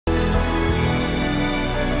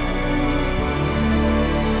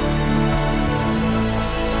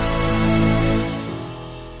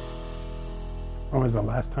was the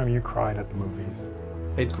last time you cried at the movies?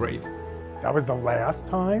 8th grade. That was the last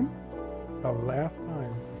time? The last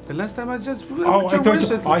time? The last time I just Oh,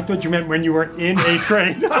 I thought you meant when you were in 8th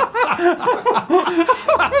grade.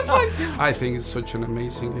 I think it's such an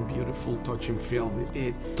amazingly beautiful, touching film.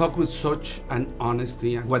 It talks with such an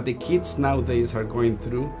honesty, and what the kids nowadays are going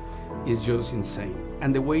through is just insane.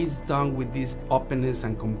 And the way it's done with this openness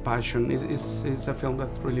and compassion is a film that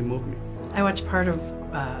really moved me. I watched part of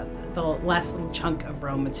the last little chunk of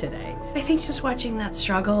Roma today. I think just watching that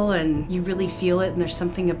struggle, and you really feel it, and there's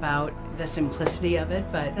something about the simplicity of it,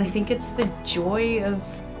 but I think it's the joy of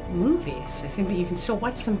movies. I think that you can still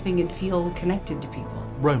watch something and feel connected to people.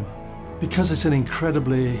 Roma, because it's an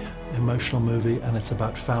incredibly emotional movie, and it's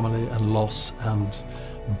about family and loss and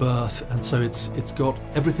birth, and so it's got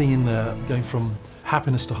everything in there, going from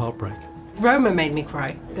happiness to heartbreak. Roma made me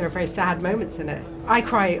cry. There are very sad moments in it. I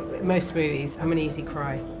cry in most movies. I'm an easy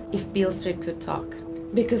cry. If Beale Street could talk.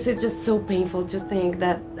 Because it's just so painful to think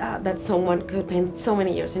that that someone could spend so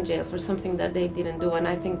many years in jail for something that they didn't do, and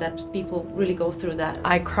I think that people really go through that.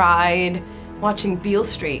 I cried watching Beale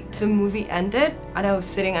Street. The movie ended, and I was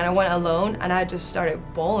sitting and I went alone, and I just started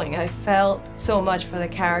bawling. I felt so much for the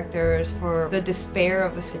characters, for the despair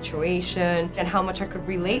of the situation, and how much I could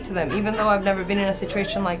relate to them, even though I've never been in a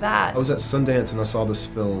situation like that. I was at Sundance and I saw this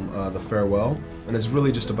film, The Farewell, and it's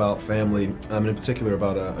really just about family, and in particular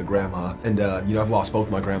about a grandma. And you know, I've lost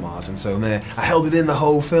both my grandmas, and so man, I held it in the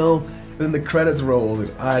whole film. Then the credits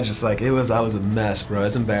rolled. I just like, I was a mess, bro.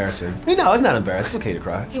 It's embarrassing. I mean, no, it's not embarrassing. It's okay to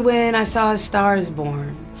cry. When I saw A Star Is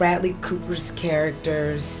Born, Bradley Cooper's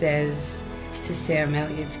character says to Sam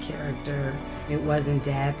Elliott's character, "It wasn't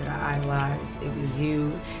Dad that I idolized, it was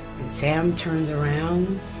you." And Sam turns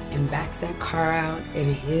around and backs that car out,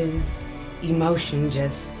 and his emotion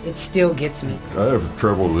just, it still gets me. I have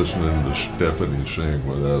trouble listening to Stephanie sing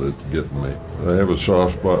without it getting me. I have a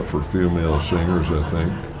soft spot for female singers, I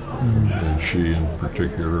think. And she in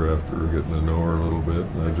particular, after getting to know her a little bit,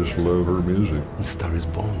 and I just love her music. A Star Is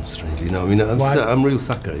Born, strangely, you know, I mean, I'm a real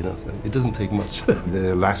sucker, you know, so it doesn't take much.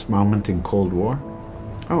 The last moment in Cold War,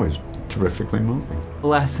 oh, it's terrifically moving. The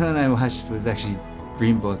last one I watched was actually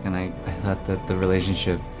Green Book, and I thought that the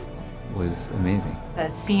relationship was amazing.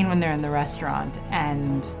 That scene when they're in the restaurant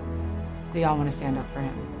and they all want to stand up for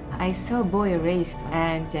him. I saw Boy Erased,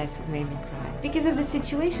 and yes, it made me cry. Because of the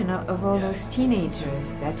situation of all those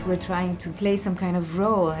teenagers that were trying to play some kind of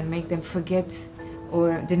role and make them forget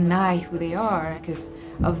or deny who they are because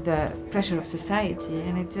of the pressure of society,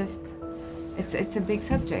 and it just, it's a big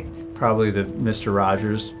subject. Probably the Mr.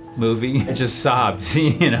 Rogers movie. I just sobbed,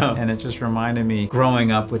 you know, and it just reminded me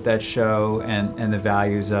growing up with that show and the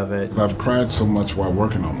values of it. I've cried so much while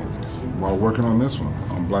working on movies. While working on this one,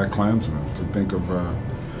 on Black Klansman, to think of a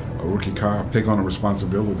rookie cop take on a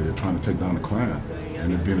responsibility of trying to take down a Klan,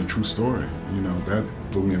 and it being a true story, you know, that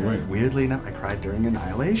blew me away. Weirdly enough, I cried during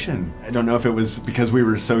Annihilation. I don't know if it was because we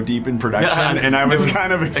were so deep in production and I was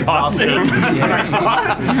kind of exhausted when I saw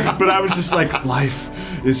it, but I was just like,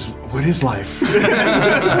 what is life?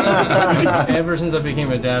 Ever since I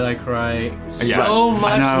became a dad, I cry so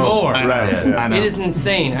much more. I know. It is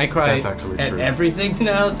insane. I cry at true. everything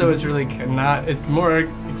now, so it's really not, it's more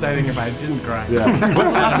exciting if I didn't cry. Yeah.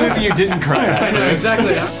 What's the last movie you didn't cry at? I know,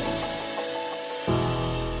 exactly.